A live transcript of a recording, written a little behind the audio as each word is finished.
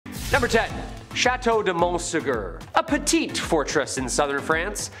Number 10. Chateau de Montségur, a petite fortress in southern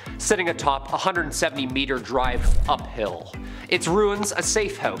France, sitting atop a 170-meter drive uphill. Its ruins a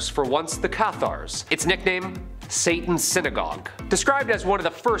safe house for once the Cathars. Its nickname? Satan's Synagogue. Described as one of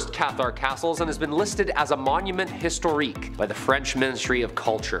the first Cathar castles and has been listed as a monument historique by the French Ministry of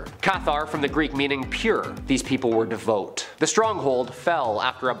Culture. Cathar from the Greek meaning pure. These people were devout. The stronghold fell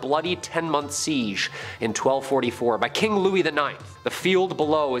after a bloody 10-month siege in 1244 by King Louis IX. The field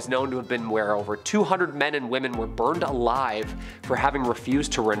below is known to have been where over 200 men and women were burned alive for having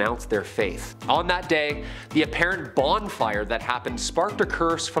refused to renounce their faith. On that day, the apparent bonfire that happened sparked a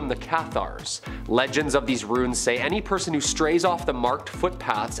curse from the Cathars. Legends of these ruins say any person who strays off the marked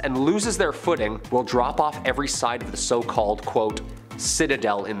footpaths and loses their footing will drop off every side of the so-called, quote,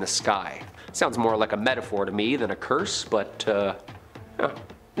 citadel in the sky. Sounds more like a metaphor to me than a curse, but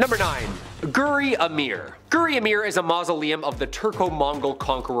Number 9. Guri Amir. Guri Amir is a mausoleum of the Turco-Mongol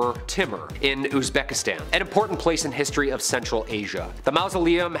conqueror Timur in Uzbekistan, an important place in history of Central Asia. The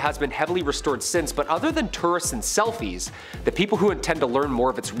mausoleum has been heavily restored since, but other than tourists and selfies, the people who intend to learn more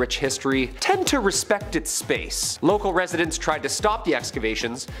of its rich history tend to respect its space. Local residents tried to stop the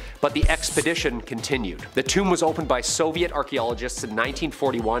excavations, but the expedition continued. The tomb was opened by Soviet archaeologists in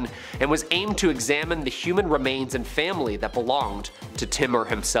 1941 and was aimed to examine the human remains and family that belonged to Timur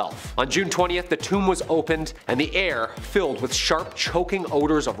himself. On June 20th, the tomb was opened and the air filled with sharp, choking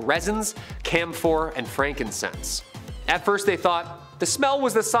odors of resins, camphor, and frankincense. At first they thought the smell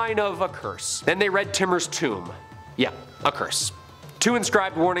was the sign of a curse. Then they read Timur's tomb. Yeah, a curse. 2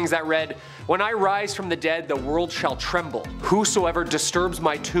 inscribed warnings that read, "When I rise from the dead, the world shall tremble. Whosoever disturbs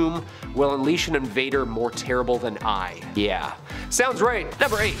my tomb will unleash an invader more terrible than I." Yeah, sounds right.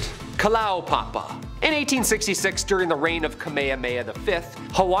 Number 8. Kalaupapa. In 1866, during the reign of Kamehameha V,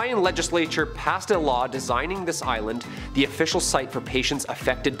 Hawaiian legislature passed a law designing this island the official site for patients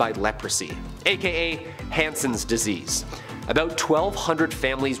affected by leprosy, aka Hansen's disease. About 1,200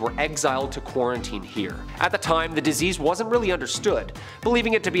 families were exiled to quarantine here. At the time, the disease wasn't really understood,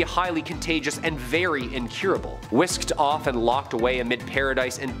 believing it to be highly contagious and very incurable. Whisked off and locked away amid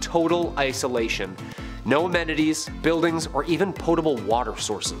paradise in total isolation. No amenities, buildings, or even potable water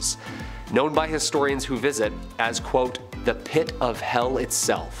sources. Known by historians who visit as, quote, the pit of hell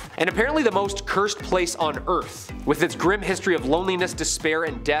itself. And apparently the most cursed place on earth. With its grim history of loneliness, despair,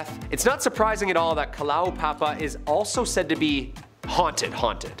 and death, it's not surprising at all that Kalaupapa is also said to be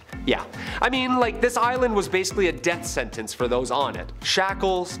haunted. Yeah, I mean, like, this island was basically a death sentence for those on it.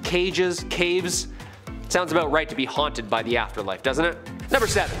 Shackles, cages, caves. Sounds about right to be haunted by the afterlife, doesn't it? Number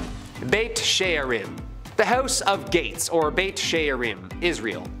 7. Beit She'arim. The House of Gates, or Beit She'arim,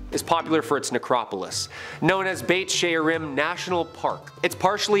 Israel, is popular for its necropolis, known as Beit She'arim National Park. It's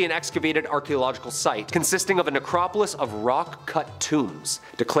partially an excavated archaeological site, consisting of a necropolis of rock-cut tombs.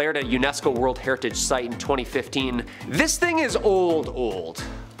 Declared a UNESCO World Heritage Site in 2015, this thing is old.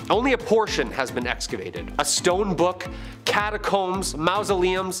 Only a portion has been excavated. A stone book, catacombs,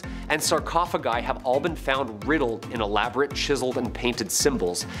 mausoleums, and sarcophagi have all been found riddled in elaborate chiseled and painted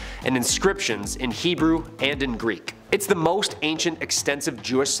symbols and inscriptions in Hebrew and in Greek. It's the most ancient, extensive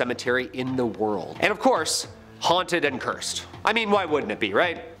Jewish cemetery in the world. And of course, haunted and cursed. I mean, why wouldn't it be,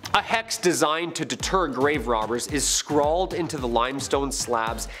 right? A hex designed to deter grave robbers is scrawled into the limestone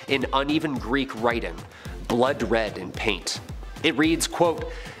slabs in uneven Greek writing, blood red in paint. It reads,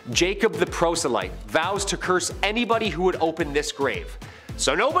 quote, Jacob the proselyte vows to curse anybody who would open this grave.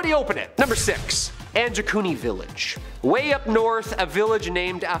 So nobody open it. Number 6. Anjakuni Village. Way up north, a village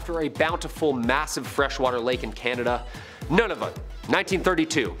named after a bountiful, massive freshwater lake in Canada. Nunavut,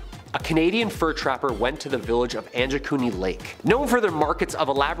 1932. A Canadian fur trapper went to the village of Anjakuni Lake. Known for their markets of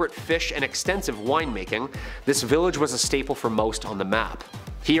elaborate fish and extensive winemaking, this village was a staple for most on the map.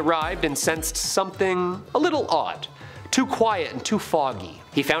 He arrived and sensed something a little odd. Too quiet and too foggy.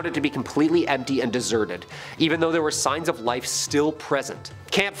 He found it to be completely empty and deserted, even though there were signs of life still present.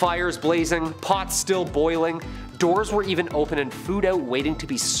 Campfires blazing, pots still boiling, doors were even open and food out waiting to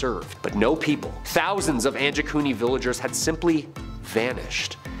be served, but no people. Thousands of Anjakuni villagers had simply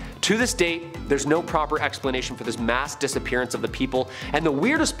vanished. To this date, there's no proper explanation for this mass disappearance of the people, and the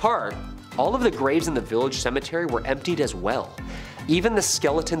weirdest part, all of the graves in the village cemetery were emptied as well. Even the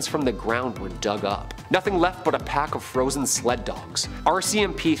skeletons from the ground were dug up. Nothing left but a pack of frozen sled dogs.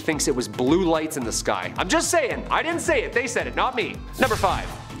 RCMP thinks it was blue lights in the sky. I'm just saying, I didn't say it, they said it, not me. Number 5.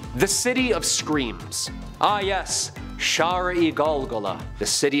 The City of Screams. Ah yes, Shara-i-Galgala, the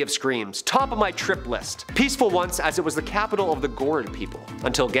City of Screams, top of my trip list. Peaceful once as it was the capital of the Gorid people,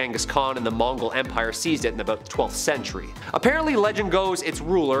 until Genghis Khan and the Mongol Empire seized it in about the 12th century. Apparently legend goes its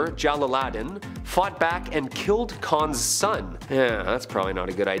ruler, Jalaluddin, fought back and killed Khan's son. Yeah, that's probably not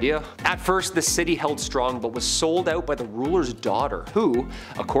a good idea. At first the city held strong but was sold out by the ruler's daughter, who,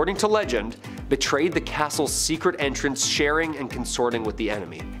 according to legend, betrayed the castle's secret entrance, sharing and consorting with the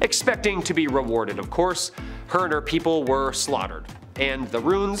enemy. Expecting to be rewarded, of course, her and her people were slaughtered, and the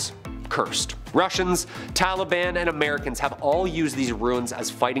ruins cursed. Russians, Taliban, and Americans have all used these ruins as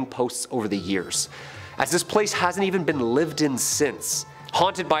fighting posts over the years, as this place hasn't even been lived in since.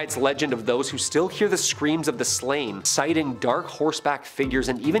 Haunted by its legend of those who still hear the screams of the slain, sighting dark horseback figures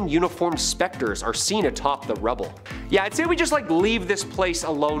and even uniformed specters are seen atop the rubble. Yeah, I'd say we just leave this place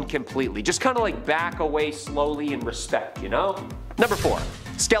alone completely. Just kinda back away slowly in respect, you know? Number 4.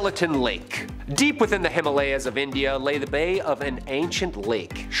 Skeleton Lake. Deep within the Himalayas of India lay the bay of an ancient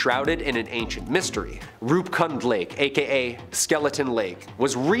lake, shrouded in an ancient mystery. Rupkund Lake, aka Skeleton Lake,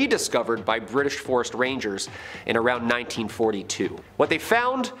 was rediscovered by British forest rangers in around 1942. What they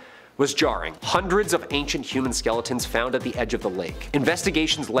found was jarring. Hundreds of ancient human skeletons found at the edge of the lake.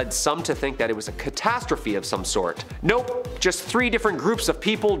 Investigations led some to think that it was a catastrophe of some sort. Nope, just 3 different groups of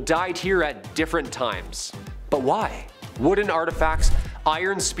people died here at different times. But why? Wooden artifacts,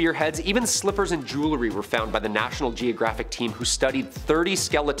 iron spearheads, even slippers and jewelry were found by the National Geographic team, who studied 30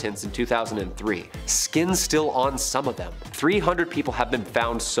 skeletons in 2003. Skin still on some of them. 300 people have been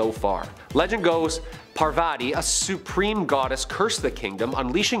found so far. Legend goes, Parvati, a supreme goddess, cursed the kingdom,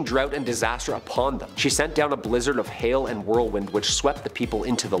 unleashing drought and disaster upon them. She sent down a blizzard of hail and whirlwind which swept the people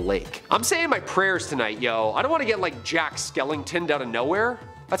into the lake. I'm saying my prayers tonight, yo. I don't want to get like Jack Skellington out of nowhere.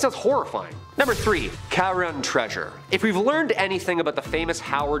 That sounds horrifying. Number 3. Karun Treasure. If we've learned anything about the famous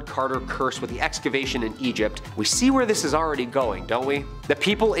Howard Carter curse with the excavation in Egypt, we see where this is already going, don't we? The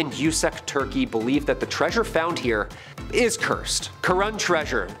people in Yusuk, Turkey believe that the treasure found here is cursed. Karun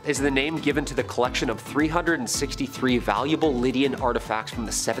Treasure is the name given to the collection of 363 valuable Lydian artifacts from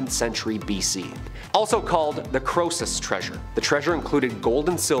the 7th century BC. Also called the Croesus Treasure. The treasure included gold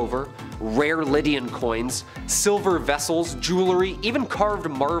and silver, rare Lydian coins, silver vessels, jewelry, even carved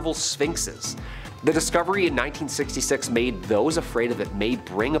marble sphinxes. The discovery in 1966 made those afraid of it may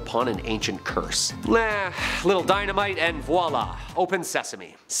bring upon an ancient curse. Little dynamite and voila, open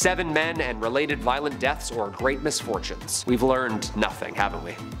sesame. 7 men and related violent deaths or great misfortunes. We've learned nothing, haven't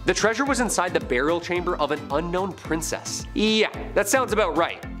we? The treasure was inside the burial chamber of an unknown princess. Yeah, that sounds about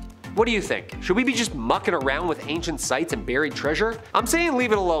right. What do you think? Should we be just mucking around with ancient sites and buried treasure? I'm saying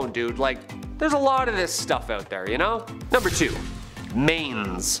leave it alone, dude. There's a lot of this stuff out there, you know? Number 2.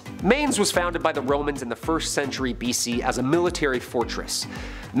 Mainz. Mainz was founded by the Romans in the 1st century BC as a military fortress.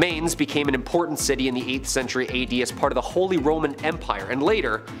 Mainz became an important city in the 8th century AD as part of the Holy Roman Empire, and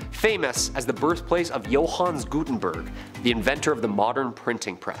later famous as the birthplace of Johannes Gutenberg, the inventor of the modern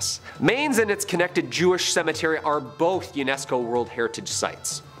printing press. Mainz and its connected Jewish cemetery are both UNESCO World Heritage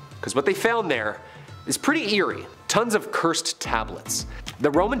Sites, because what they found there is pretty eerie. Tons of cursed tablets.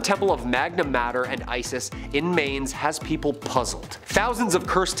 The Roman temple of Magna Mater and Isis in Mainz has people puzzled. Thousands of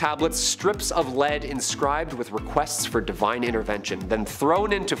cursed tablets, strips of lead inscribed with requests for divine intervention, then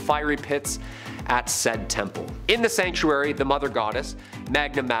thrown into fiery pits at said temple. In the sanctuary, the mother goddess,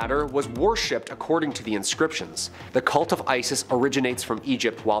 Magna Mater, was worshipped according to the inscriptions. The cult of Isis originates from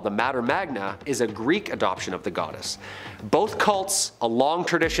Egypt, while the Mater Magna is a Greek adoption of the goddess. Both cults a long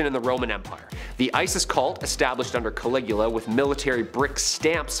tradition in the Roman Empire. The Isis cult, established under Caligula with military brick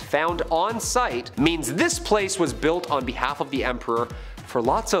stamps found on site, means this place was built on behalf of the emperor for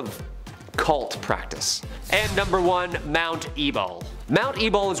lots of cult practice. And number 1, Mount Ebal. Mount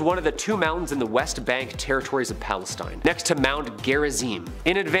Ebal is one of the 2 mountains in the West Bank territories of Palestine, next to Mount Gerizim.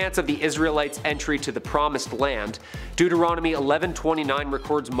 In advance of the Israelites' entry to the Promised Land, Deuteronomy 11:29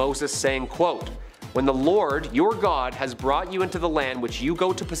 records Moses saying, quote, "When the Lord, your God, has brought you into the land which you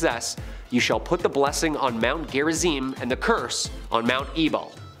go to possess, you shall put the blessing on Mount Gerizim and the curse on Mount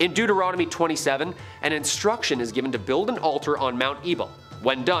Ebal." In Deuteronomy 27, an instruction is given to build an altar on Mount Ebal.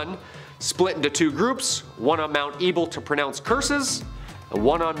 When done, split into 2 groups, one on Mount Ebal to pronounce curses, and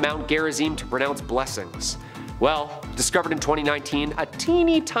one on Mount Gerizim to pronounce blessings. Well, discovered in 2019, a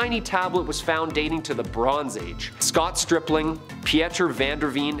teeny tiny tablet was found dating to the Bronze Age. Scott Stripling, Pieter van der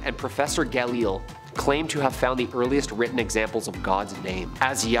Veen, and Professor Galil claim to have found the earliest written examples of God's name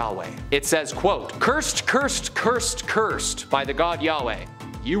as Yahweh. It says, quote, "Cursed, cursed, cursed, cursed by the God Yahweh.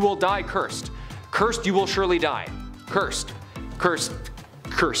 You will die cursed. Cursed you will surely die. Cursed, cursed,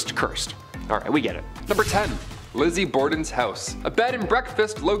 cursed, cursed." Alright, we get it. Number 10. Lizzie Borden's house. A bed and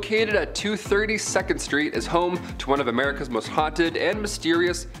breakfast located at 230 2nd Street is home to one of America's most haunted and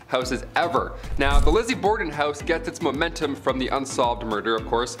mysterious houses ever. Now, the Lizzie Borden house gets its momentum from the unsolved murder, of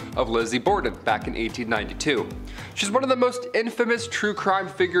course, of Lizzie Borden back in 1892. She's one of the most infamous true crime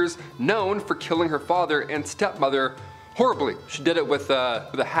figures known for killing her father and stepmother horribly. She did it with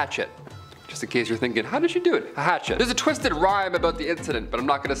a hatchet. Just in case you're thinking, how did she do it? A hatchet. There's a twisted rhyme about the incident, but I'm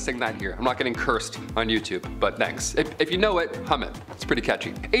not gonna sing that here. I'm not getting cursed on YouTube, but thanks. If you know it, hum it. It's pretty catchy.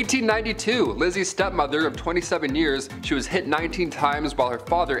 1892, Lizzie's stepmother of 27 years, she was hit 19 times while her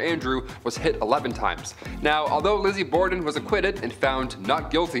father, Andrew, was hit 11 times. Now, although Lizzie Borden was acquitted and found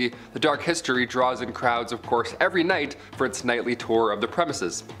not guilty, the dark history draws in crowds, of course, every night for its nightly tour of the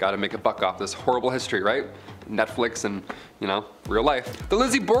premises. Gotta make a buck off this horrible history, right? Netflix and, you know, real life. The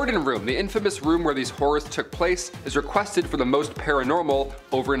Lizzie Borden room, the infamous room where these horrors took place, is requested for the most paranormal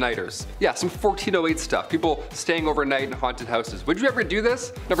overnighters. Yeah, some 1408 stuff. People staying overnight in haunted houses. Would you ever do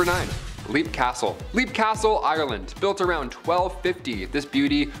this? Number 9. Leap Castle. Leap Castle, Ireland. Built around 1250, this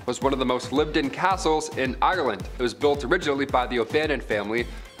beauty was one of the most lived-in castles in Ireland. It was built originally by the O'Bannon family.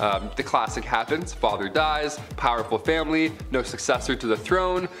 The classic happens, father dies, powerful family, no successor to the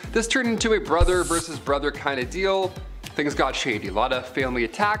throne. This turned into a brother versus brother kind of deal. Things got shady, a lot of family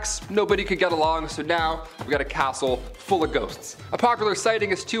attacks, nobody could get along, so now we've got a castle full of ghosts. A popular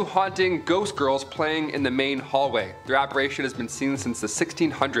sighting is 2 haunting ghost girls playing in the main hallway. Their apparition has been seen since the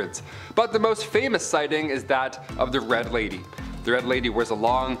 1600s, but the most famous sighting is that of the Red Lady. The Red Lady wears a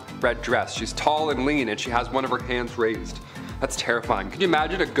long red dress, she's tall and lean, and she has one of her hands raised. That's terrifying. Can you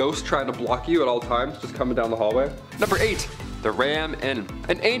imagine a ghost trying to block you at all times, just coming down the hallway? Number 8, the Ram Inn.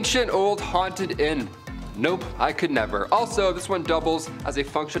 An ancient old haunted inn. Nope, I could never. Also, this one doubles as a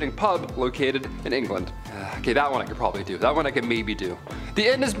functioning pub located in England. Okay, that one I could probably do. That one I could maybe do.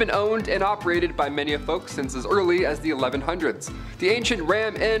 The inn has been owned and operated by many folks since as early as the 1100s. The ancient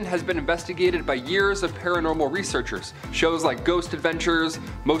Ram Inn has been investigated by years of paranormal researchers. Shows like Ghost Adventures,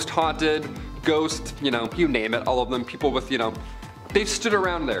 Most Haunted, Ghost, you know, you name it, all of them. People with, you know, they've stood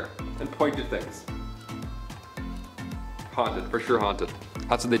around there and pointed things. Haunted, for sure haunted.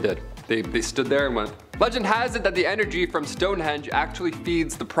 That's what they did. They stood there and went. Legend has it that the energy from Stonehenge actually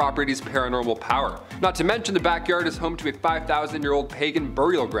feeds the property's paranormal power. Not to mention the backyard is home to a 5,000-year-old pagan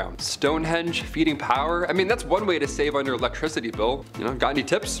burial ground. Stonehenge feeding power? I mean, that's one way to save on your electricity bill. You know, got any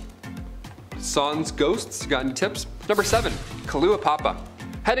tips? Sans ghosts, got any tips? Number 7, Kailua Papa.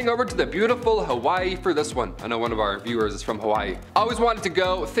 Heading over to the beautiful Hawaii for this one. I know one of our viewers is from Hawaii. Always wanted to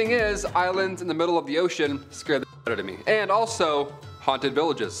go. Thing is, islands in the middle of the ocean scare the shit out of me. And also, haunted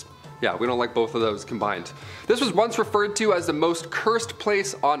villages. Yeah, we don't like both of those combined. This was once referred to as the most cursed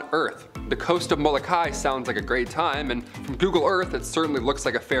place on Earth. The coast of Molokai sounds like a great time, and from Google Earth it certainly looks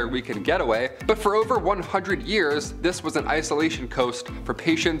like a fair weekend getaway, but for over 100 years, this was an isolation coast for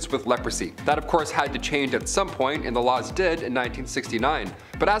patients with leprosy. That of course had to change at some point, and the laws did in 1969.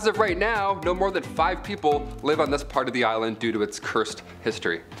 But as of right now, no more than 5 people live on this part of the island due to its cursed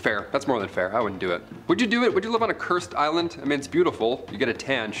history. Fair, that's more than fair, I wouldn't do it. Would you do it? Would you live on a cursed island? I mean, it's beautiful, you get a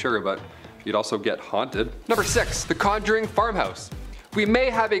tan, sure, but you'd also get haunted. Number 6, the Conjuring Farmhouse. We may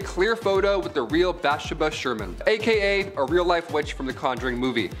have a clear photo with the real Bathsheba Sherman, aka a real life witch from the Conjuring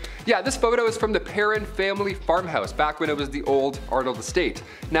movie. Yeah, this photo is from the Perron family farmhouse back when it was the old Arnold estate.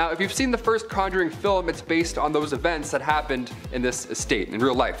 Now, if you've seen the first Conjuring film, it's based on those events that happened in this estate in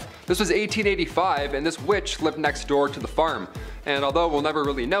real life. This was 1885 and this witch lived next door to the farm. And although we'll never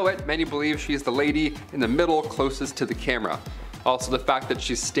really know it, many believe she's the lady in the middle closest to the camera. Also the fact that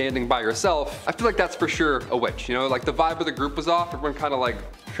she's standing by herself, I feel like that's for sure a witch, you know, like the vibe of the group was off, everyone kind of like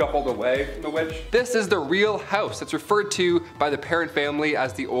shuffled away from the witch. This is the real house. It's referred to by the Perron family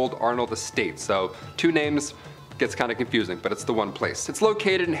as the old Arnold estate, so 2 names gets kind of confusing, but it's the one place. It's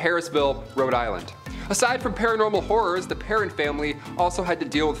located in Harrisville, Rhode Island. Aside from paranormal horrors, the Perron family also had to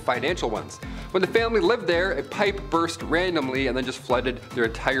deal with financial ones. When the family lived there, a pipe burst randomly and then just flooded their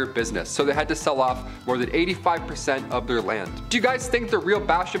entire business, so they had to sell off more than 85% of their land. Do you guys think the real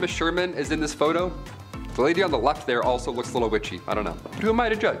Bathsheba Sherman is in this photo? The lady on the left there also looks a little witchy, I don't know. But who am I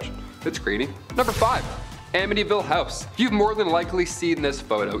to judge? It's creepy. Number 5. Amityville House. You've more than likely seen this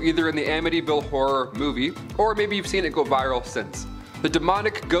photo, either in the Amityville horror movie, or maybe you've seen it go viral since. The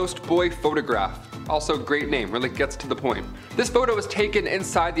demonic ghost boy photograph. Also great name, really gets to the point. This photo was taken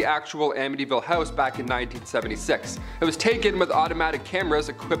inside the actual Amityville house back in 1976. It was taken with automatic cameras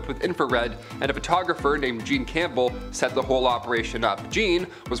equipped with infrared, and a photographer named Gene Campbell set the whole operation up. Gene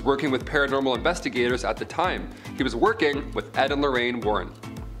was working with paranormal investigators at the time. He was working with Ed and Lorraine Warren.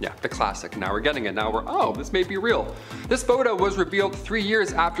 Yeah, the classic. Now we're getting it. Now oh, this may be real. This photo was revealed 3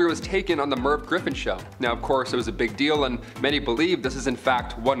 years after it was taken on the Merv Griffin show. Now, of course, it was a big deal, and many believe this is in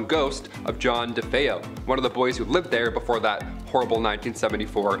fact one ghost of John DeFeo, one of the boys who lived there before that horrible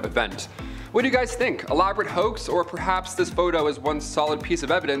 1974 event. What do you guys think? Elaborate hoax, or perhaps this photo is one solid piece of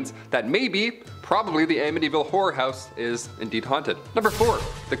evidence that maybe, probably the Amityville Horror House is indeed haunted? Number 4,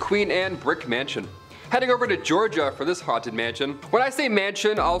 the Queen Anne Brick Mansion. Heading over to Georgia for this haunted mansion. When I say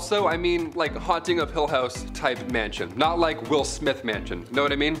mansion, also, I mean like Haunting of Hill House type mansion, not like Will Smith mansion. Know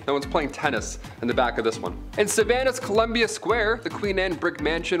what I mean? No one's playing tennis in the back of this one. In Savannah's Columbia Square, the Queen Anne Brick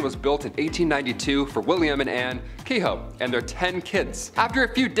Mansion was built in 1892 for William and Anne Kehoe and their 10 kids. After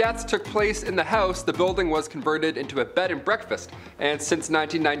a few deaths took place in the house, the building was converted into a bed and breakfast. And since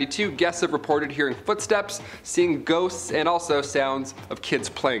 1992, guests have reported hearing footsteps, seeing ghosts, and also sounds of kids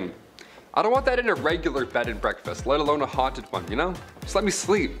playing. I don't want that in a regular bed and breakfast, let alone a haunted one, you know? Just let me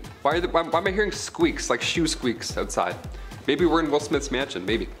sleep. Why am I hearing squeaks, like shoe squeaks outside? Maybe we're in Will Smith's mansion,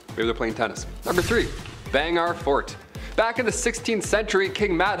 maybe. Maybe they're playing tennis. Number 3, Bangor Fort. Back in the 16th century,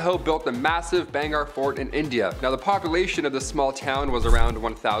 King Madho built the massive Bangor Fort in India. Now the population of this small town was around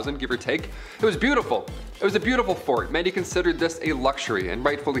 1,000, give or take. It was beautiful. It was a beautiful fort. Many considered this a luxury, and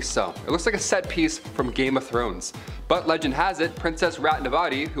rightfully so. It looks like a set piece from Game of Thrones. But legend has it, Princess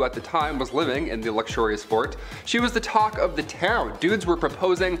Ratnavati, who at the time was living in the luxurious fort, she was the talk of the town. Dudes were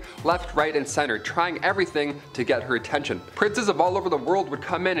proposing left, right, and center, trying everything to get her attention. Princes of all over the world would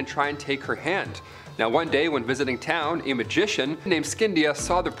come in and try and take her hand. Now one day when visiting town, a magician named Scindia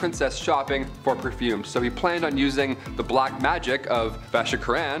saw the princess shopping for perfume, so he planned on using the black magic of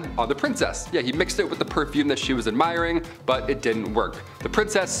Vashikaran on the princess. Yeah, he mixed it with the perfume that she was admiring, but it didn't work. The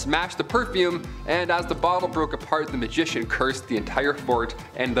princess smashed the perfume, and as the bottle broke apart, the magician cursed the entire fort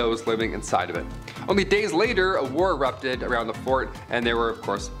and those living inside of it. Only days later, a war erupted around the fort, and there were, of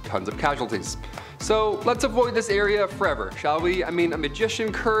course, tons of casualties. So let's avoid this area forever, shall we? I mean, a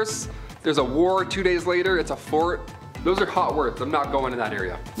magician curse, there's a war 2 days later, it's a fort. Those are hot words, I'm not going in that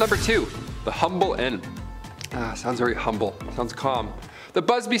area. Number 2, the Humble Inn. Sounds very humble, sounds calm. The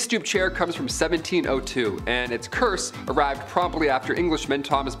Busby stoop chair comes from 1702, and its curse arrived promptly after Englishman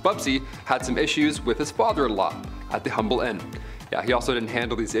Thomas Bubsey had some issues with his father-in-law at the Humble Inn. Yeah, he also didn't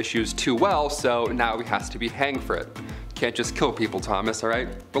handle these issues too well, so now he has to be hanged for it. Can't just kill people, Thomas, alright?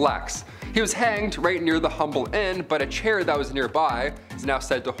 Relax. He was hanged right near the Humble Inn, but a chair that was nearby is now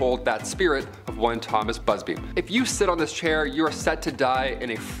said to hold that spirit of one Thomas Busby. If you sit on this chair, you are set to die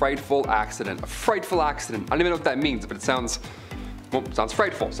in a frightful accident. A frightful accident. I don't even know what that means, but it sounds, well, sounds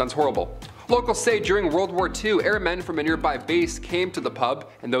frightful, sounds horrible. Locals say during World War II, airmen from a nearby base came to the pub,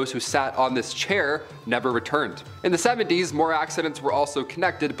 and those who sat on this chair never returned. In the 70s, more accidents were also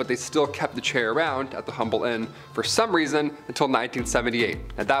connected, but they still kept the chair around at the Humble Inn for some reason until 1978.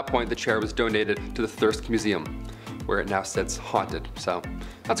 At that point, the chair was donated to the Thirsk Museum, where it now sits haunted. So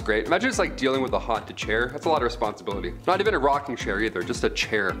that's great. Imagine just like dealing with a haunted chair. That's a lot of responsibility. Not even a rocking chair either, just a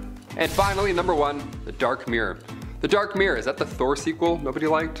chair. And finally, number 1, the Dark Mirror. The Dark Mirror, is that the Thor sequel nobody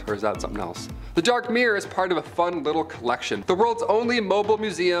liked, or is that something else? The Dark Mirror is part of a fun little collection. The world's only mobile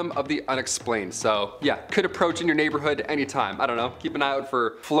museum of the unexplained. So yeah, could approach in your neighborhood anytime. I don't know, keep an eye out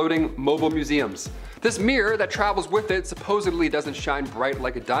for floating mobile museums. This mirror that travels with it supposedly doesn't shine bright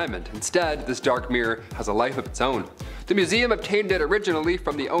like a diamond. Instead, this dark mirror has a life of its own. The museum obtained it originally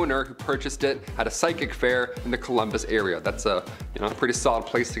from the owner who purchased it at a psychic fair in the Columbus area. That's a pretty solid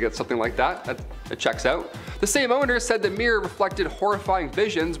place to get something like that. It checks out. The same owner said the mirror reflected horrifying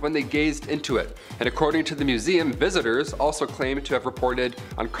visions when they gazed into it. And according to the museum, visitors also claimed to have reported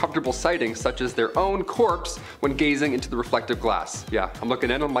uncomfortable sightings such as their own corpse when gazing into the reflective glass. Yeah, I'm looking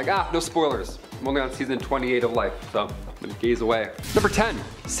in, I'm like, no spoilers. I'm only on season 28 of Life, so I'm gonna gaze away. Number 10,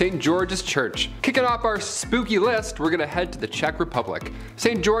 St. George's Church. Kicking off our spooky list, we're gonna head to the Czech Republic.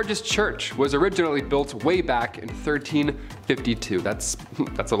 St. George's Church was originally built way back in 1352. That's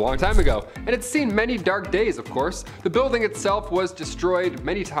a long time ago, and it's seen many dark days, of course. The building itself was destroyed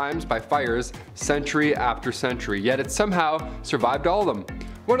many times by fires, century after century, yet it somehow survived all of them.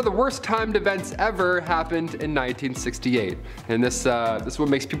 One of the worst timed events ever happened in 1968, and this is what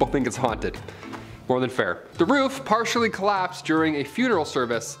makes people think it's haunted. More than fair. The roof partially collapsed during a funeral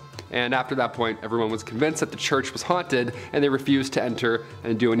service, and after that point, everyone was convinced that the church was haunted, and they refused to enter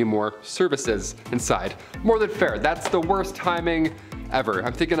and do any more services inside. More than fair. That's the worst timing ever.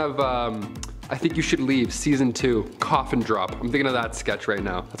 I'm thinking of, I Think You Should Leave Season 2, Coffin Drop. I'm thinking of that sketch right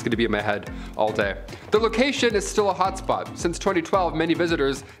now. That's gonna be in my head all day. The location is still a hotspot. Since 2012, many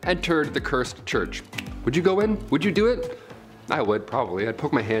visitors entered the cursed church. Would you go in? Would you do it? I would, probably. I'd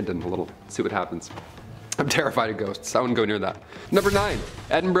poke my hand in a little, see what happens. I'm terrified of ghosts. I wouldn't go near that. Number 9,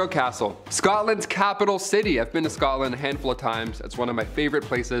 Edinburgh Castle. Scotland's capital city. I've been to Scotland a handful of times. It's one of my favorite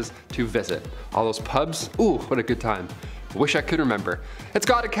places to visit. All those pubs, ooh, what a good time. Wish I could remember. It's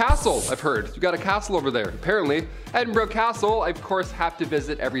got a castle, I've heard. You got a castle over there. Apparently, Edinburgh Castle, I of course have to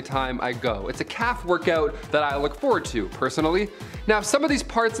visit every time I go. It's a calf workout that I look forward to, personally. Now, some of these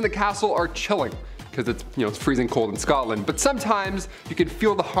parts in the castle are chilling, because it's, it's freezing cold in Scotland, but sometimes you can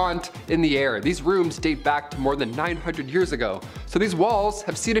feel the haunt in the air. These rooms date back to more than 900 years ago, so these walls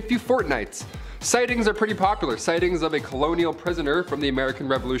have seen a few fortnights. Sightings are pretty popular. Sightings of a colonial prisoner from the American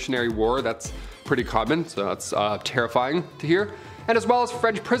Revolutionary War, that's pretty common, so that's terrifying to hear. And as well as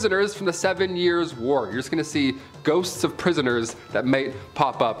French prisoners from the 7 Years' War. You're just gonna see ghosts of prisoners that might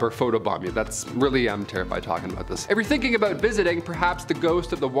pop up or photobomb you. That's really, I'm terrified talking about this. If you're thinking about visiting, perhaps the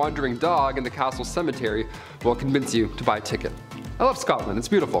ghost of the wandering dog in the castle cemetery will convince you to buy a ticket. I love Scotland, it's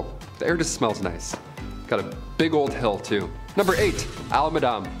beautiful. The air just smells nice. Got a big old hill too. Number 8,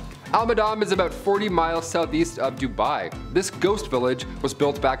 Almadam. Almadam is about 40 miles southeast of Dubai. This ghost village was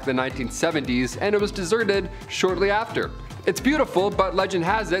built back in the 1970s and it was deserted shortly after. It's beautiful, but legend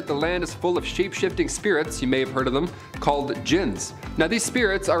has it the land is full of shape-shifting spirits, you may have heard of them, called jinns. Now these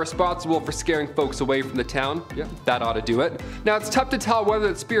spirits are responsible for scaring folks away from the town. Yeah, that ought to do it. Now it's tough to tell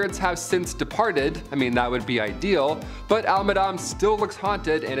whether the spirits have since departed. I mean, that would be ideal, but Almadam still looks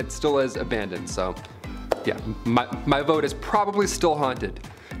haunted and it still is abandoned, so yeah, my vote is probably still haunted.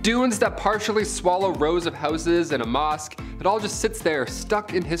 Dunes that partially swallow rows of houses and a mosque, it all just sits there,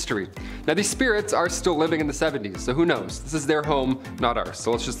 stuck in history. Now these spirits are still living in the 70s, so who knows? This is their home, not ours, so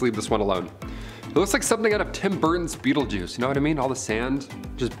let's just leave this one alone. It looks like something out of Tim Burton's Beetlejuice, you know what I mean? All the sand,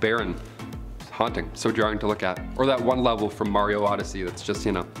 just barren. It's haunting, so jarring to look at. Or that one level from Mario Odyssey that's just,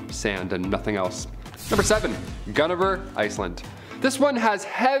 sand and nothing else. Number 7, Gunnever, Iceland. This one has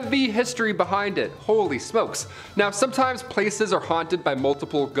heavy history behind it. Holy smokes. Now, sometimes places are haunted by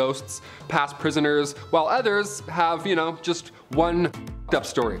multiple ghosts, past prisoners, while others have, just one up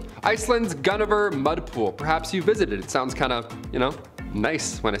story. Iceland's Gunnever mud pool. Perhaps you visited. It sounds kind of,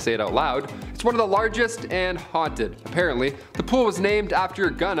 nice when I say it out loud. It's one of the largest and haunted. Apparently, the pool was named after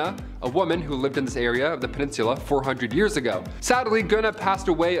Gunna, a woman who lived in this area of the peninsula 400 years ago. Sadly, Gunna passed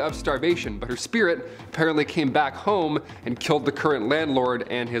away of starvation, but her spirit apparently came back home and killed the current landlord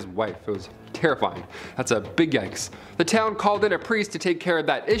and his wife. It was terrifying. That's a big yikes. The town called in a priest to take care of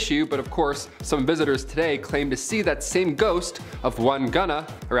that issue, but of course, some visitors today claim to see that same ghost of one Gunna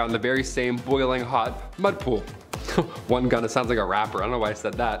around the very same boiling hot mud pool. One Gunna sounds like a rapper. I don't know why I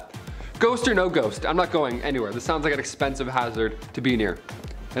said that. Ghost or no ghost, I'm not going anywhere. This sounds like an expensive hazard to be near.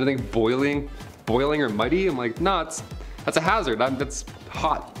 Anything boiling or muddy? I'm like, no, that's a hazard. That's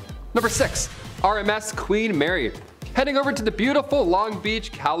hot. Number 6, RMS Queen Mary. Heading over to the beautiful Long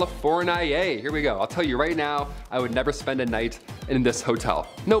Beach, California. Here we go. I'll tell you right now, I would never spend a night in this hotel.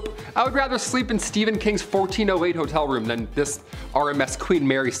 Nope. I would rather sleep in Stephen King's 1408 hotel room than this RMS Queen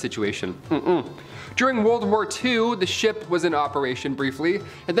Mary situation. During World War II, the ship was in operation briefly,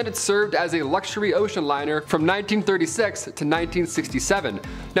 and then it served as a luxury ocean liner from 1936 to 1967.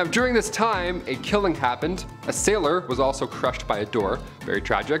 Now during this time, a killing happened, a sailor was also crushed by a door, very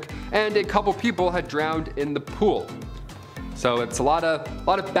tragic, and a couple people had drowned in the pool. So it's a lot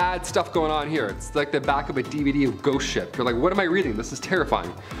of bad stuff going on here. It's like the back of a DVD of Ghost Ship. You're like, what am I reading? This is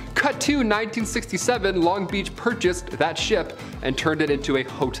terrifying. Cut to 1967, Long Beach purchased that ship and turned it into a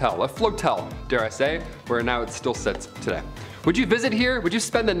hotel, a flotel, dare I say, where now it still sits today. Would you visit here? Would you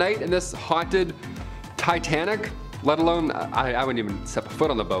spend the night in this haunted Titanic? Let alone, I wouldn't even step a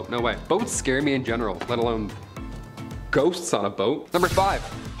foot on the boat, no way. Boats scare me in general, let alone ghosts on a boat. Number 5,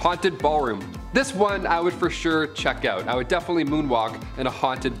 haunted ballroom. This one I would for sure check out. I would definitely moonwalk in a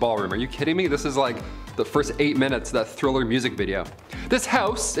haunted ballroom. Are you kidding me? This is like the first 8 minutes of that Thriller music video. This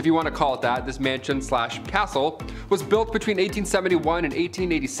house, if you want to call it that, this mansion slash castle, was built between 1871 and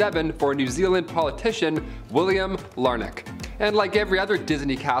 1887 for New Zealand politician William Larnach. And like every other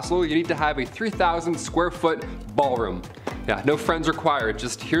Disney castle, you need to have a 3,000 square foot ballroom. Yeah, no friends required,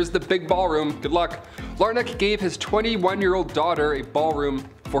 just here's the big ballroom, good luck. Larnach gave his 21-year-old daughter a ballroom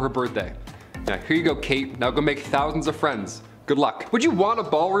for her birthday. Yeah, here you go, Kate, now go make thousands of friends. Good luck. Would you want a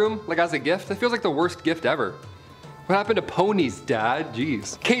ballroom, like as a gift? That feels like the worst gift ever. What happened to ponies, Dad?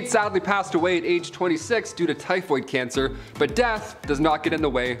 Jeez. Kate sadly passed away at age 26 due to typhoid cancer, but death does not get in the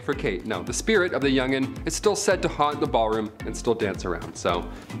way for Kate. No, the spirit of the youngin' is still said to haunt the ballroom and still dance around. So,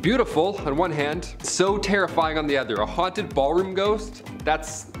 beautiful on one hand, so terrifying on the other. A haunted ballroom ghost?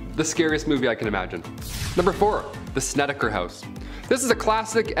 That's the scariest movie I can imagine. Number 4, the Snedeker House. This is a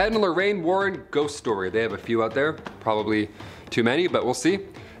classic Ed and Lorraine Warren ghost story. They have a few out there, probably too many, but we'll see.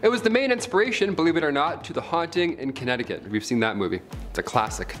 It was the main inspiration, believe it or not, to The Haunting in Connecticut. We've seen that movie. It's a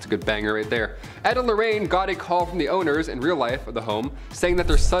classic. It's a good banger right there. Ed and Lorraine got a call from the owners in real life of the home saying that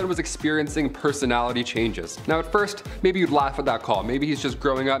their son was experiencing personality changes. Now at first, maybe you'd laugh at that call. Maybe he's just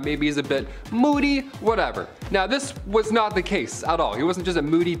growing up. Maybe he's a bit moody, whatever. Now this was not the case at all. He wasn't just a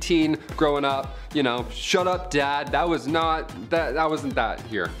moody teen growing up, you know, shut up dad. That wasn't that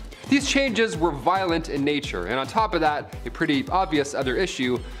here. These changes were violent in nature, and on top of that, a pretty obvious other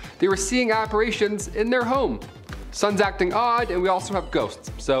issue, they were seeing apparitions in their home. Son's acting odd, and we also have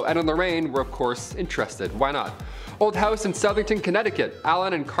ghosts, so Ed and Lorraine were of course interested. Why not? Old house in Southington, Connecticut.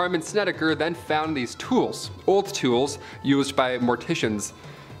 Alan and Carmen Snedeker then found these tools, old tools used by morticians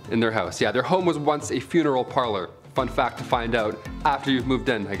in their house. Yeah, their home was once a funeral parlor. Fun fact to find out after you've moved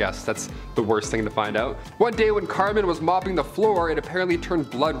in, I guess. That's the worst thing to find out. One day when Carmen was mopping the floor, it apparently turned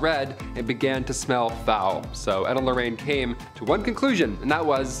blood red and began to smell foul. So Ed and Lorraine came to one conclusion, and that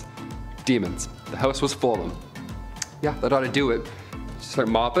was demons. The house was full of them. Yeah, that ought to do it. You start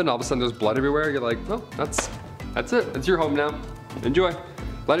mopping, all of a sudden there's blood everywhere. You're like, well, that's it. It's your home now. Enjoy.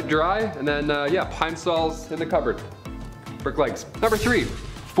 Let it dry, and then, yeah, pine sols in the cupboard. Brick legs. Number 3.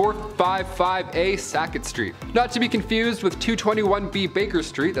 455A Sackett Street. Not to be confused with 221B Baker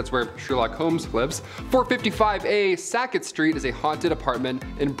Street, that's where Sherlock Holmes lives. 455A Sackett Street is a haunted apartment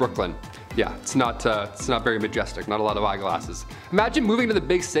in Brooklyn. Yeah, it's not very majestic, not a lot of eyeglasses. Imagine moving to the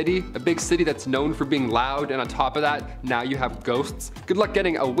big city, a big city that's known for being loud, and on top of that, now you have ghosts. Good luck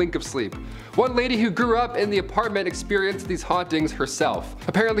getting a wink of sleep. One lady who grew up in the apartment experienced these hauntings herself.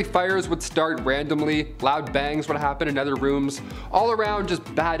 Apparently fires would start randomly, loud bangs would happen in other rooms, all around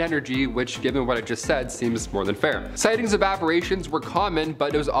just bad energy, which given what I just said seems more than fair. Sightings of apparitions were common,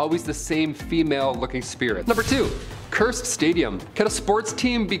 but it was always the same female looking spirit. Number 2. Cursed Stadium. Can a sports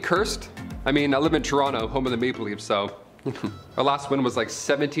team be cursed? I mean, I live in Toronto, home of the Maple Leafs, so our last win was like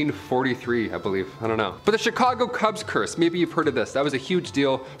 1743, I believe. I don't know. But the Chicago Cubs curse, maybe you've heard of this. That was a huge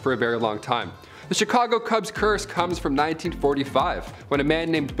deal for a very long time. The Chicago Cubs curse comes from 1945, when a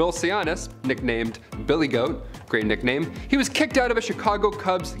man named Bill Sianis, nicknamed Billy Goat, great nickname, he was kicked out of a Chicago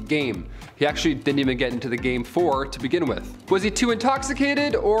Cubs game. He actually didn't even get into the game 4 to begin with. Was he too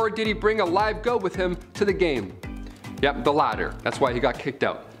intoxicated, or did he bring a live goat with him to the game? Yep, the latter. That's why he got kicked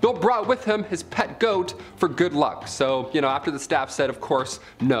out. Bill brought with him his pet goat for good luck. So, you know, after the staff said, of course,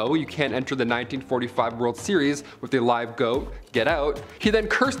 no, you can't enter the 1945 World Series with a live goat, get out, he then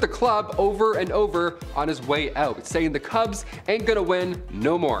cursed the club over and over on his way out, saying the Cubs ain't gonna win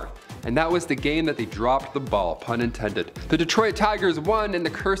no more. And that was the game that they dropped the ball, pun intended. The Detroit Tigers won, and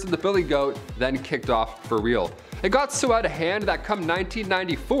the curse of the Billy Goat then kicked off for real. It got so out of hand that come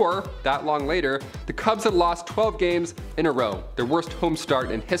 1994, that long later, the Cubs had lost 12 games in a row, their worst home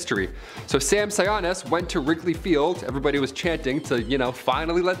start in history. So Sam Sionis went to Wrigley Field, everybody was chanting to, you know,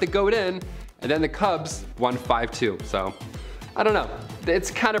 finally let the goat in, and then the Cubs won 5-2. So, I don't know.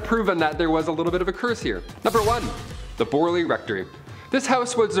 It's kind of proven that there was a little bit of a curse here. Number 1, the Borley Rectory. This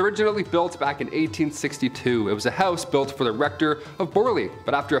house was originally built back in 1862. It was a house built for the rector of Borley,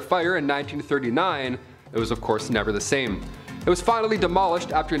 but after a fire in 1939, it was of course never the same. It was finally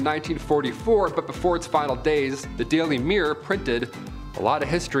demolished after 1944, but before its final days, the Daily Mirror printed a lot of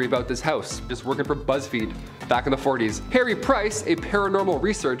history about this house, just working for BuzzFeed back in the 40s. Harry Price, a paranormal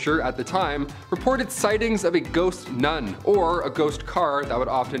researcher at the time, reported sightings of a ghost nun or a ghost car that would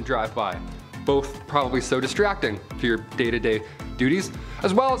often drive by. Both probably so distracting to your day-to-day duties.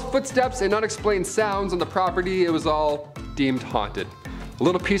 As well as footsteps and unexplained sounds on the property, it was all deemed haunted. A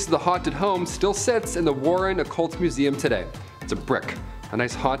little piece of the haunted home still sits in the Warren Occult Museum today. It's a brick, a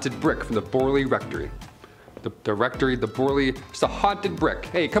nice haunted brick from the Borley Rectory. The rectory, the Borley, just a haunted brick.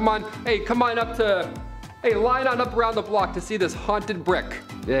 Hey, come on up to, hey, line on up around the block to see this haunted brick.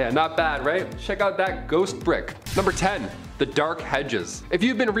 Yeah, not bad, right? Check out that ghost brick. Number 10, the Dark Hedges. If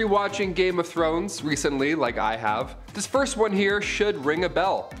you've been rewatching Game of Thrones recently, like I have, this first one here should ring a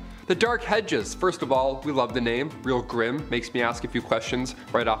bell. The Dark Hedges, first of all, we love the name, real grim, makes me ask a few questions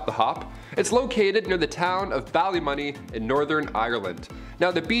right off the hop. It's located near the town of Ballymoney in Northern Ireland.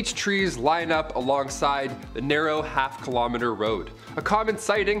 Now the beech trees line up alongside the narrow half-kilometer road. A common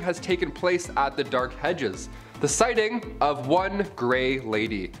sighting has taken place at the Dark Hedges. The sighting of one gray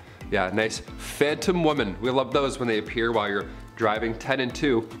lady. Yeah, nice phantom woman. We love those when they appear while you're driving 10 and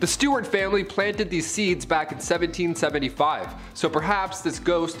 2. The Stewart family planted these seeds back in 1775, so perhaps this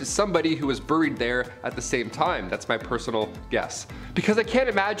ghost is somebody who was buried there at the same time. That's my personal guess. Because I can't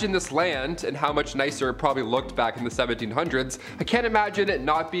imagine this land and how much nicer it probably looked back in the 1700s, I can't imagine it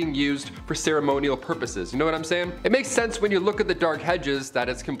not being used for ceremonial purposes. You know what I'm saying? It makes sense when you look at the Dark Hedges that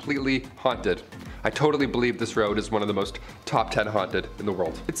it's completely haunted. I totally believe this road is one of the most top 10 haunted in the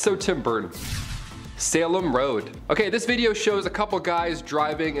world. It's so Tim Burton. Salem Road. Okay, this video shows a couple guys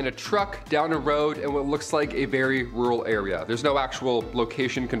driving in a truck down a road in what looks like a very rural area. There's no actual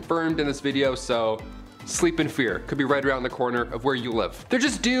location confirmed in this video, so sleep in fear. Could be right around the corner of where you live. They're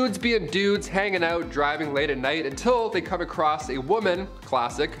just dudes being dudes, hanging out, driving late at night until they come across a woman,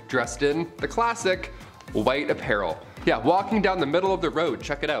 classic, dressed in the classic white apparel. Yeah, walking down the middle of the road,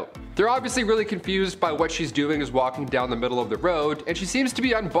 check it out. They're obviously really confused by what she's doing is walking down the middle of the road, and she seems to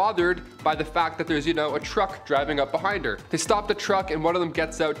be unbothered by the fact that there's, a truck driving up behind her. They stop the truck and one of them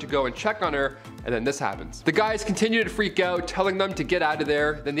gets out to go and check on her, and then this happens. The guys continue to freak out, telling them to get out of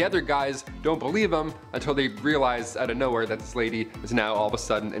there. Then the other guys don't believe them until they realize out of nowhere that this lady is now all of a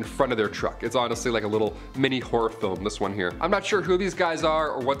sudden in front of their truck. It's honestly like a little mini horror film, this one here. I'm not sure who these guys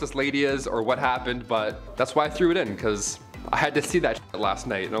are or what this lady is or what happened, but that's why I threw it in, because I had to see that last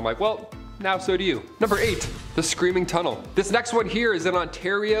night, and I'm like, well, now so do you. Number 8, the Screaming Tunnel. This next one here is in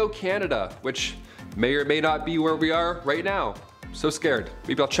Ontario, Canada, which may or may not be where we are right now. I'm so scared.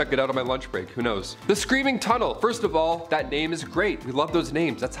 Maybe I'll check it out on my lunch break, who knows. The Screaming Tunnel. First of all, that name is great. We love those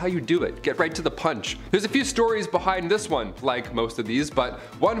names. That's how you do it. Get right to the punch. There's a few stories behind this one, like most of these, but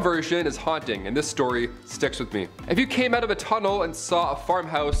one version is haunting, and this story sticks with me. If you came out of a tunnel and saw a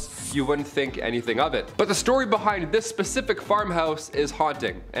farmhouse, you wouldn't think anything of it. But the story behind this specific farmhouse is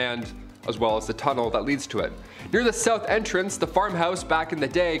haunting, and as well as the tunnel that leads to it. Near the south entrance, the farmhouse back in the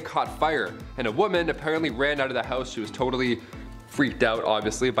day caught fire, and a woman apparently ran out of the house. She was totally freaked out,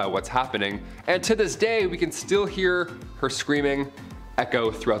 obviously, by what's happening. And to this day, we can still hear her screaming echo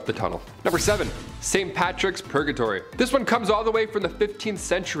throughout the tunnel. Number 7, St. Patrick's Purgatory. This one comes all the way from the 15th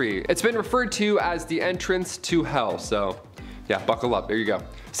century. It's been referred to as the entrance to hell, so yeah, buckle up, there you go.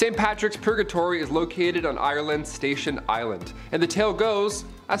 St. Patrick's Purgatory is located on Ireland's Station Island, and the tale goes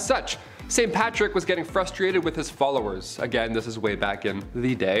as such. St. Patrick was getting frustrated with his followers. Again, this is way back in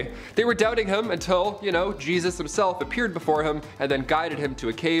the day. They were doubting him until, Jesus himself appeared before him and then guided him to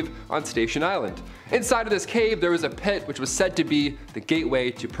a cave on Station Island. Inside of this cave, there was a pit which was said to be the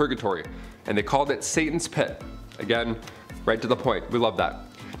gateway to purgatory, and they called it Satan's Pit. Again, right to the point. We love that.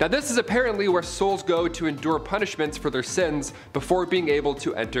 Now, this is apparently where souls go to endure punishments for their sins before being able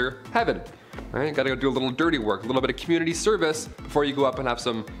to enter heaven. All right, gotta go do a little dirty work, a little bit of community service before you go up and have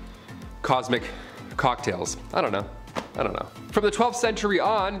some cosmic cocktails. I don't know. From the 12th century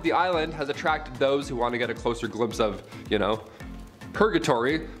on, the island has attracted those who want to get a closer glimpse of,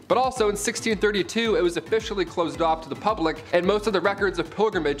 purgatory, but also in 1632 it was officially closed off to the public, and most of the records of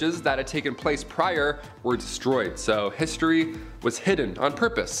pilgrimages that had taken place prior were destroyed, so history was hidden on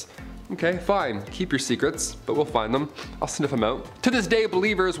purpose. Okay, fine, keep your secrets, but we'll find them. I'll sniff them out. To this day,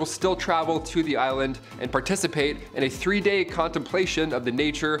 believers will still travel to the island and participate in a 3-day contemplation of the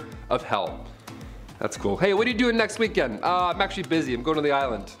nature of hell. That's cool. Hey, what are you doing next weekend? I'm actually busy, I'm going to the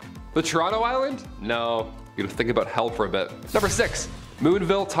island. The Toronto Island? No, you gotta think about hell for a bit. Number 6,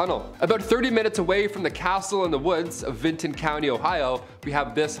 Moonville Tunnel. About 30 minutes away from the castle in the woods of Vinton County, Ohio, we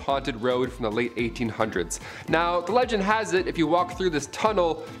have this haunted road from the late 1800s. Now, the legend has it, if you walk through this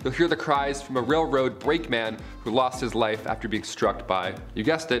tunnel, you'll hear the cries from a railroad brakeman who lost his life after being struck by, you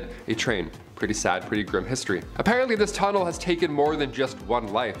guessed it, a train. Pretty sad, pretty grim history. Apparently this tunnel has taken more than just one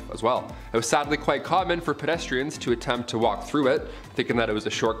life as well. It was sadly quite common for pedestrians to attempt to walk through it, thinking that it was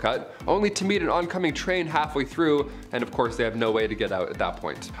a shortcut, only to meet an oncoming train halfway through, and of course they have no way to get out at that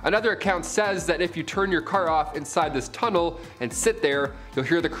point. Another account says that if you turn your car off inside this tunnel and sit there, you'll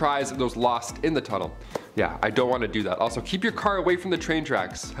hear the cries of those lost in the tunnel. Yeah, I don't want to do that. Also, keep your car away from the train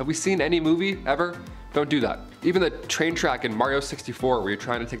tracks. Have we seen any movie ever? Don't do that. Even the train track in Mario 64 where you're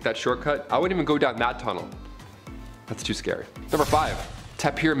trying to take that shortcut, I wouldn't even go down that tunnel. That's too scary. Number 5,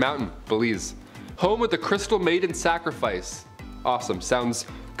 Tapir Mountain, Belize. Home with the Crystal Maiden Sacrifice. Awesome, sounds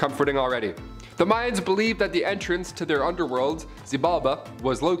comforting already. The Mayans believed that the entrance to their underworld, Xibalba,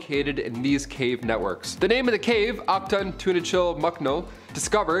 was located in these cave networks. The name of the cave, Octun Tunachil Mukno,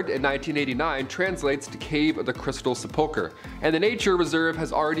 discovered in 1989, translates to Cave of the Crystal Sepulchre, and the nature reserve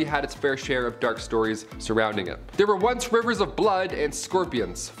has already had its fair share of dark stories surrounding it. There were once rivers of blood and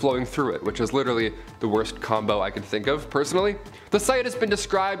scorpions flowing through it, which is literally the worst combo I can think of, personally. The site has been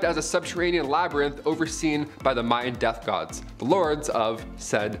described as a subterranean labyrinth overseen by the Mayan death gods, the lords of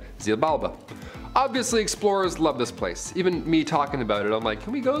said Xibalba. Obviously, explorers love this place. Even me talking about it, I'm like,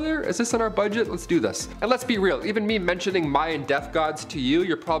 can we go there? Is this on our budget? Let's do this. And let's be real, even me mentioning Mayan death gods to you,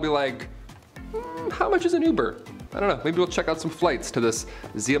 you're probably like, how much is an Uber? I don't know, maybe we'll check out some flights to this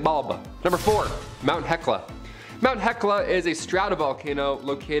Xibalba. Number 4, Mount Hekla. Mount Hekla is a stratovolcano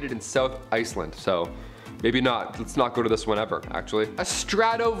located in South Iceland, so Maybe not. Let's not go to this one ever, actually. A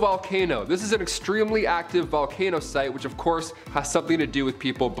stratovolcano. This is an extremely active volcano site, which of course has something to do with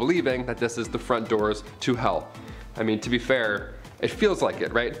people believing that this is the front doors to hell. I mean, to be fair, it feels like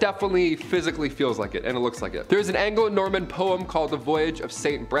it, right? Definitely physically feels like it, and it looks like it. There's an Anglo-Norman poem called The Voyage of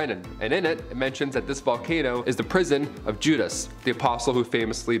St. Brennan, and in it mentions that this volcano is the prison of Judas, the apostle who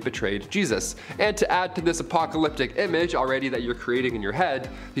famously betrayed Jesus. And to add to this apocalyptic image already that you're creating in your head,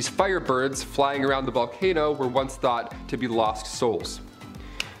 these firebirds flying around the volcano were once thought to be lost souls.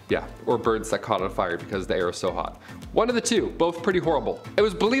 Yeah, or birds that caught on fire because the air is so hot. One of the two, both pretty horrible. It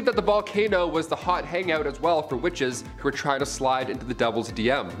was believed that the volcano was the hot hangout as well for witches who were trying to slide into the devil's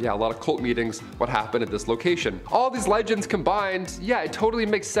DM. Yeah, a lot of cult meetings, what happened at this location. All these legends combined, yeah, it totally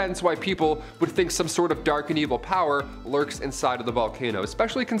makes sense why people would think some sort of dark and evil power lurks inside of the volcano,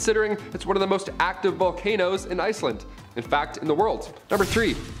 especially considering it's one of the most active volcanoes in Iceland. In fact, in the world. Number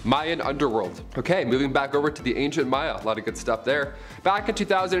 3, Mayan underworld. Okay, moving back over to the ancient Maya, a lot of good stuff there. Back in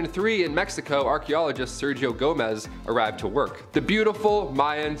 2003 in Mexico, archaeologist Sergio Gomez arrived to work. The beautiful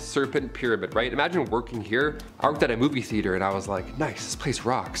Mayan serpent pyramid, right? Imagine working here. I worked at a movie theater and I was like, nice, this place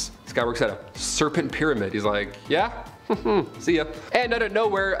rocks. This guy works at a serpent pyramid. He's like, yeah? See ya. And out of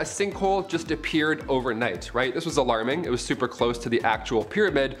nowhere, a sinkhole just appeared overnight, right? This was alarming. It was super close to the actual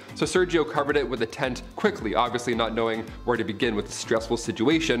pyramid, so Sergio covered it with a tent quickly, obviously not knowing where to begin with the stressful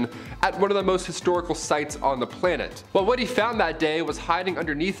situation at one of the most historical sites on the planet. But what he found that day was hiding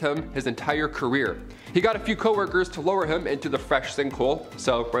underneath him his entire career. He got a few coworkers to lower him into the fresh sinkhole,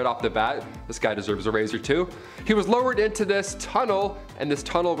 so right off the bat, this guy deserves a raise or two. He was lowered into this tunnel, and this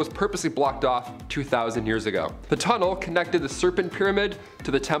tunnel was purposely blocked off 2,000 years ago. The tunnel connected the serpent pyramid to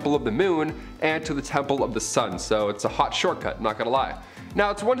the temple of the moon and to the temple of the sun, so it's a hot shortcut, not gonna lie.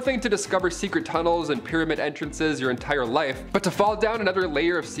 Now, it's one thing to discover secret tunnels and pyramid entrances your entire life, but to fall down another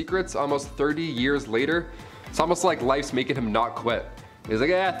layer of secrets almost 30 years later, it's almost like life's making him not quit. He's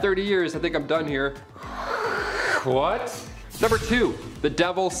like, yeah, 30 years, I think I'm done here. What? Number 2, the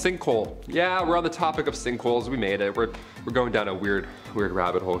devil's sinkhole. Yeah, we're on the topic of sinkholes. We made it. We're going down a weird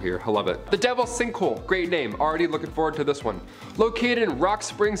rabbit hole here. I love it. The devil's sinkhole. Great name. Already looking forward to this one. Located in Rock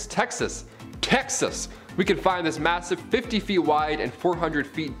Springs, Texas. Texas! We can find this massive 50 feet wide and 400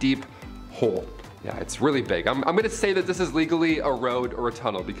 feet deep hole. Yeah, it's really big. I'm gonna say that this is legally a road or a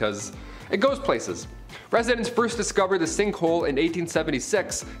tunnel because it goes places. Residents first discovered the sinkhole in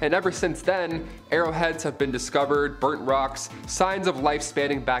 1876, and ever since then, arrowheads have been discovered, burnt rocks, signs of life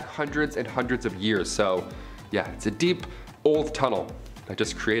spanning back hundreds and hundreds of years. So yeah, it's a deep, old tunnel that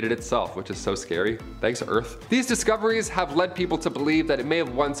just created itself, which is so scary. Thanks, Earth. These discoveries have led people to believe that it may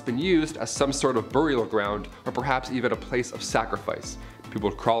have once been used as some sort of burial ground, or perhaps even a place of sacrifice. People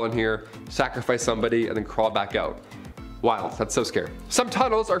would crawl in here, sacrifice somebody, and then crawl back out. Wild, that's so scary. Some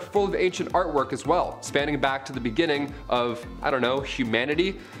tunnels are full of ancient artwork as well, spanning back to the beginning of, I don't know,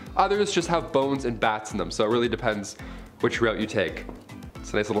 humanity. Others just have bones and bats in them, so it really depends which route you take.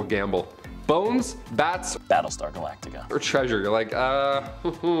 It's a nice little gamble. Bones, bats, Battlestar Galactica, or treasure. You're like,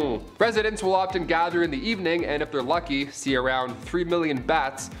 Residents will often gather in the evening and if they're lucky, see around 3 million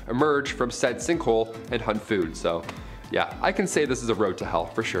bats emerge from said sinkhole and hunt food, so yeah, I can say this is a road to hell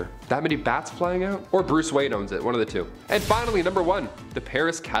for sure. That many bats flying out? Or Bruce Wayne owns it, one of the two. And finally, number 1, the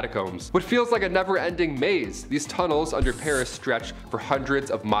Paris catacombs. What feels like a never-ending maze. These tunnels under Paris stretch for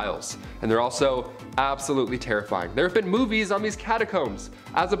hundreds of miles, and they're also absolutely terrifying. There have been movies on these catacombs.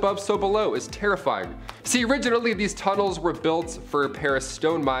 As Above, So Below is terrifying. See, originally these tunnels were built for Paris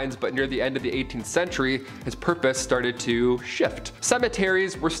stone mines, but near the end of the 18th century, its purpose started to shift.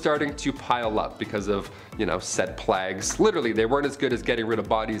 Cemeteries were starting to pile up because of, you know, said plagues. Literally, they weren't as good as getting rid of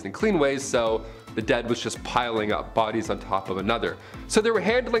bodies in clean ways, so the dead was just piling up bodies on top of another. So they were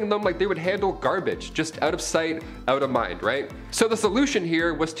handling them like they would handle garbage, just out of sight, out of mind, right? So the solution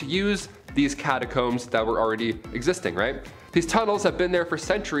here was to use these catacombs that were already existing, right? These tunnels have been there for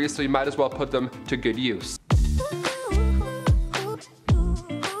centuries, so you might as well put them to good use.